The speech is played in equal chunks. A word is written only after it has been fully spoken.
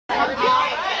I'll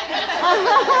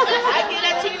give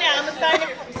that to you now. I'm going to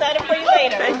sign it for you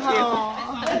later. Thank you.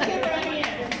 Let's get right in.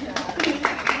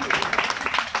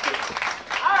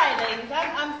 All right, ladies.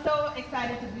 I'm so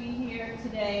excited to be here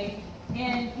today.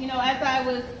 And, you know, as I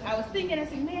was thinking, I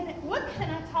said, man, what can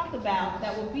I talk about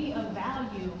that will be of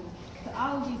value to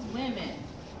all of these women?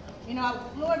 You know,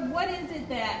 Lord, what is it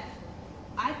that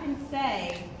I can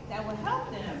say that will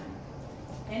help them?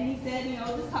 And he said, you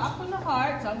know, just talk from the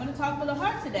heart. So I'm going to talk from the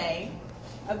heart today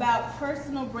about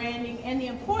personal branding and the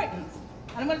importance.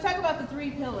 And I'm going to talk about the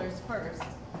 3 pillars first.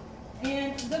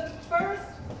 And the first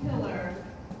pillar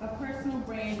of personal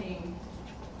branding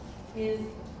is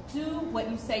do what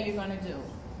you say you're going to do.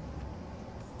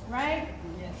 Right?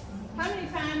 Yes. How many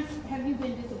times have you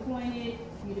been disappointed,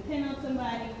 you depend on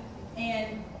somebody,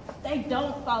 and they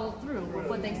don't follow through with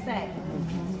what they say?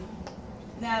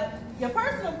 Now, your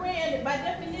personal brand, by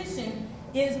definition,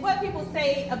 is what people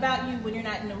say about you when you're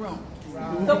not in the room.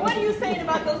 So what are you saying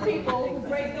about those people who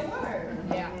break the word?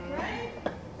 Yeah. Right?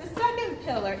 The second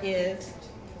pillar is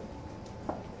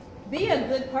be a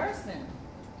good person.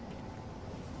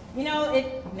 You know,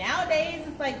 nowadays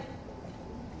it's like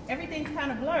everything's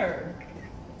kind of blurred.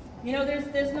 You know,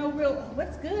 there's no real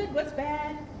what's good, what's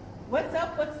bad, what's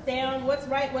up, what's down, what's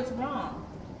right, what's wrong.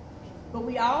 But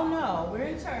we all know, we're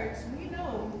in church, we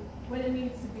know what it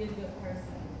means to be a good person.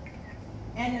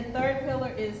 And the third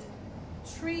pillar is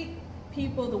treat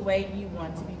people the way you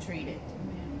want to be treated.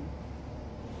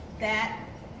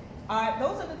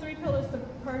 Those are the 3 pillars to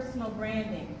personal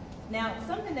branding. Now,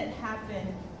 something that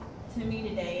happened to me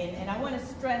today, and I want to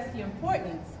stress the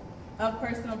importance of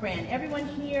personal brand. Everyone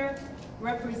here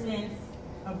represents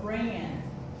a brand.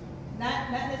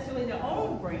 Not necessarily their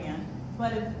own brand,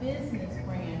 but a business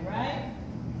brand, right?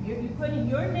 You're putting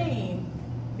your name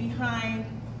behind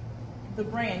the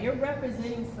brand. You're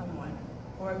representing someone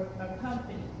or a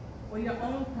company or your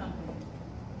own company.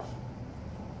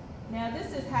 Now,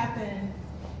 this just happened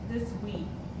this week,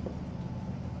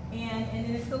 and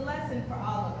it's a lesson for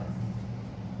all of us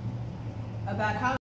about how